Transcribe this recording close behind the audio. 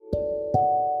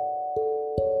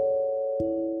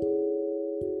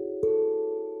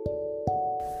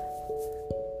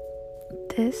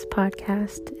This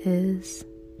podcast is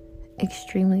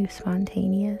extremely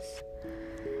spontaneous,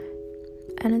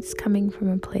 and it's coming from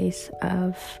a place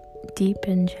of deep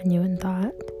and genuine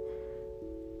thought.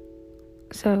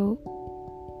 So,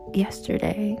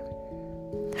 yesterday,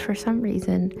 for some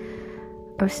reason,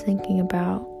 I was thinking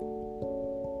about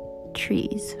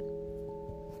trees,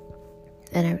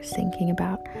 and I was thinking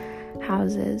about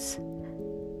houses,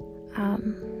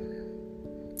 and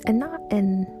not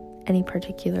in any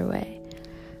particular way.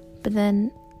 But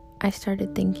then I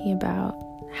started thinking about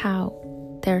how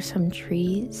there are some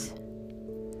trees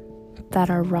that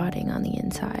are rotting on the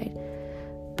inside,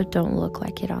 but don't look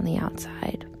like it on the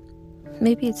outside.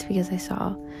 Maybe it's because I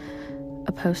saw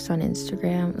a post on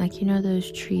Instagram,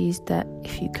 those trees that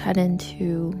if you cut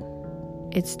into,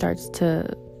 it starts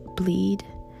to bleed.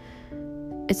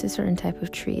 It's a certain type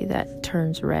of tree that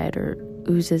turns red or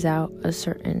oozes out a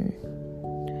certain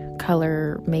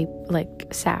color, maybe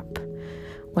like sap,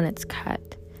 when it's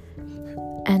cut.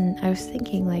 And I was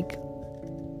thinking,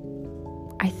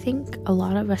 I think a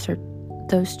lot of us are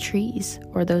those trees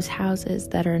or those houses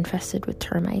that are infested with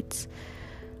termites.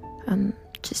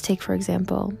 Just take, for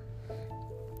example,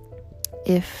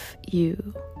 if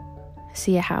you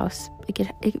see a house, it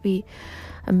could be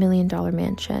 $1 million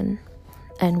mansion,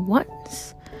 and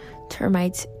once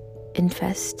termites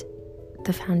infest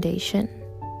the foundation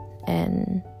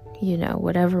and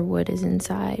whatever wood is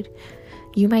inside,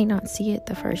 you might not see it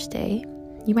the first day.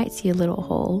 You might see a little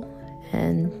hole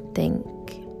and think,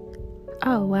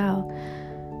 oh wow,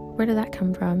 where did that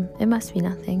come from? It must be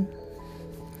nothing.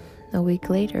 A week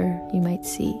later, you might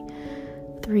see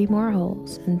 3 more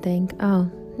holes and think, oh,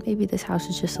 maybe this house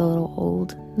is just a little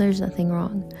old. There's nothing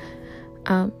wrong.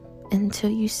 Until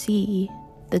you see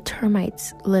the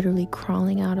termites literally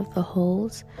crawling out of the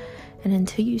holes, and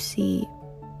until you see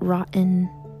rotten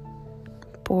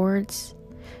boards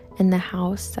in the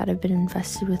house that have been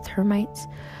infested with termites,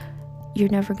 you're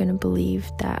never going to believe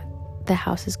that the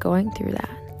house is going through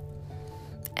that.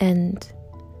 And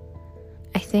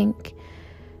I think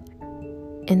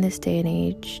in this day and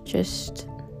age, just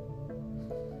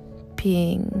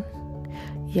being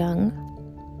young,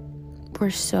 we're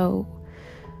so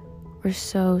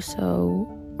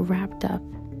wrapped up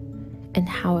in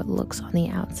how it looks on the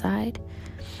outside,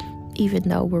 even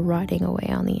though we're rotting away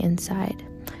on the inside.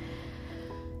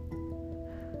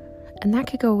 And that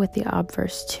could go with the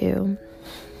obverse too.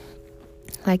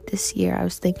 Like this year, I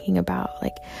was thinking about, I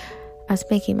was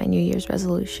making my New Year's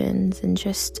resolutions and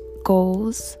just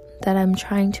goals that I'm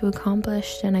trying to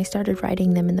accomplish, and I started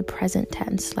writing them in the present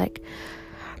tense.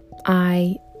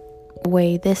 I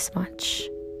weigh this much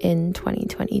in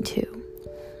 2022.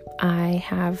 I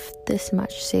have this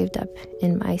much saved up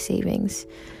in my savings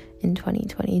in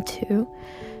 2022,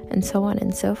 and so on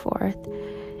and so forth.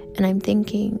 And I'm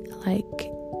thinking, I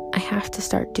have to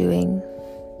start doing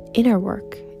inner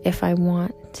work if I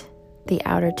want the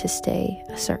outer to stay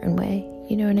a certain way.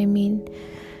 You know what I mean?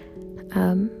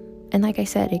 And like I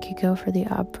said, it could go for the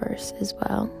obverse as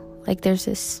well. There's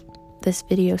this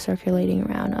video circulating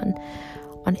around on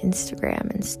Instagram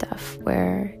and stuff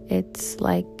where it's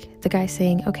the guy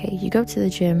saying, okay, you go to the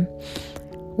gym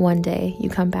one day, you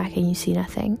come back and you see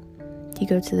nothing. You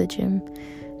go to the gym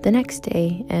the next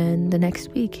day and the next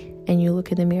week, and you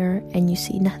look in the mirror and you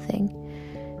see nothing.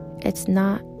 It's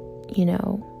not,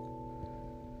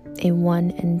 a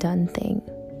one and done thing.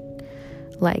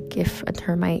 If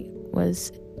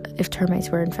termites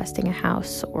were infesting a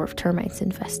house, or if termites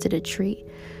infested a tree,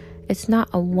 it's not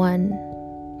a one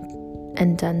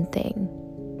and done thing.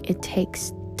 It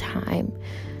takes time.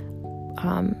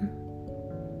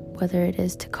 Whether it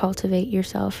is to cultivate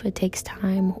yourself, it takes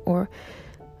time, or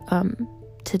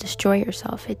to destroy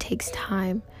yourself, it takes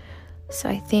time. So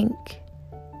I think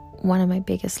one of my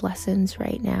biggest lessons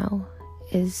right now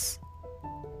is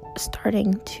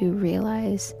starting to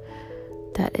realize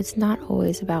that it's not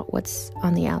always about what's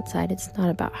on the outside. It's not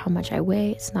about how much I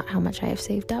weigh. It's not how much I have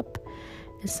saved up.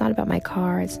 It's not about my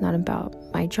car. It's not about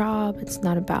my job. It's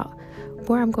not about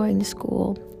where I'm going to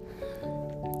school.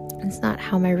 It's not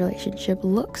how my relationship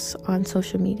looks on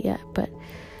social media, but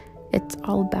it's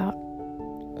all about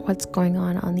what's going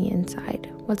on the inside,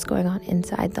 what's going on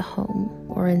inside the home,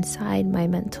 or inside my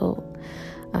mental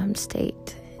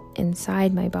state,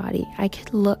 inside my body. I'm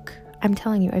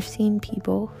telling you, I've seen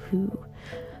people who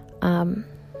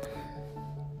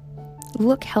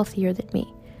look healthier than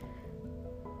me.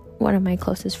 One of my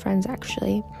closest friends,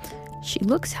 actually, she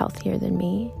looks healthier than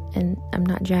me, and I'm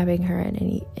not jabbing her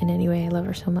in any way. I love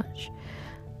her so much,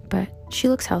 but she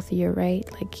looks healthier, right?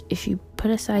 If you put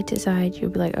us side to side,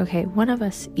 you'll be like, okay, one of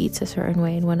us eats a certain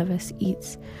way and one of us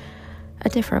eats a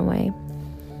different way.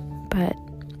 but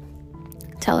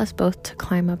tell us both to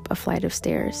climb up a flight of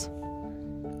stairs.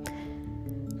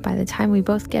 By the time we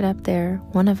both get up there,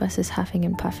 one of us is huffing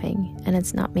and puffing, and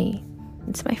it's not me.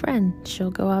 It's my friend. She'll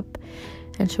go up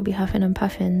and she'll be huffing and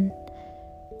puffing,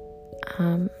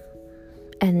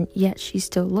 and yet she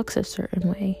still looks a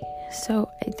certain way. So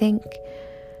I think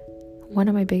one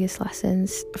of my biggest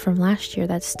lessons from last year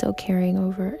that's still carrying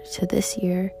over to this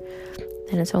year,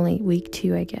 and it's only week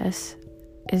 2, I guess,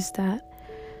 is that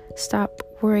stop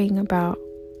worrying about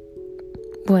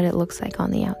what it looks like on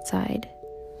the outside.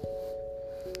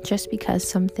 Just because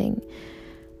something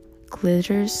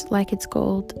glitters like it's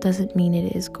gold doesn't mean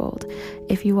it is gold.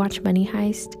 If you watch Money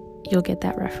Heist, you'll get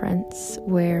that reference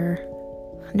where,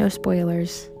 no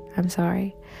spoilers, I'm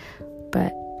sorry,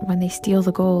 but when they steal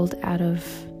the gold out of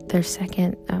their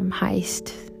second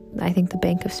heist, I think the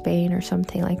Bank of Spain or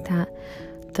something like that,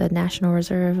 the National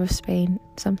Reserve of Spain,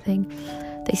 something,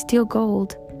 they steal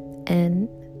gold and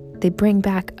they bring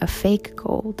back a fake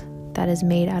gold that is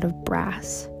made out of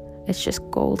brass. It's just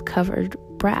gold covered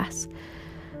brass.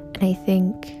 And I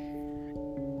think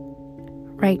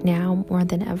right now, more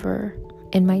than ever,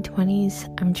 in my 20s,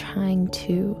 I'm trying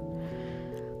to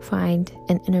find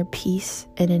an inner peace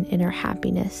and an inner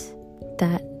happiness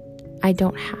that I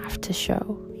don't have to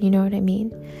show. You know what I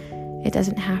mean? It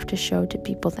doesn't have to show to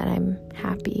people that I'm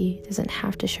happy. It doesn't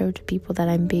have to show to people that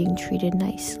I'm being treated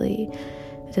nicely.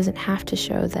 It doesn't have to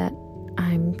show that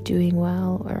I'm doing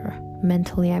well, or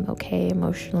mentally I'm okay,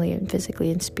 emotionally and physically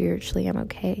and spiritually I'm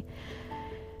okay.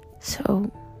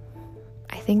 So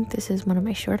I think this is one of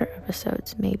my shorter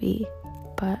episodes maybe,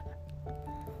 but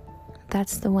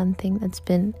that's the one thing that's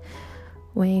been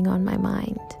weighing on my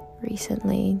mind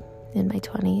recently in my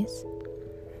 20s.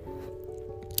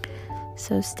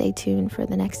 So stay tuned for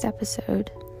the next episode.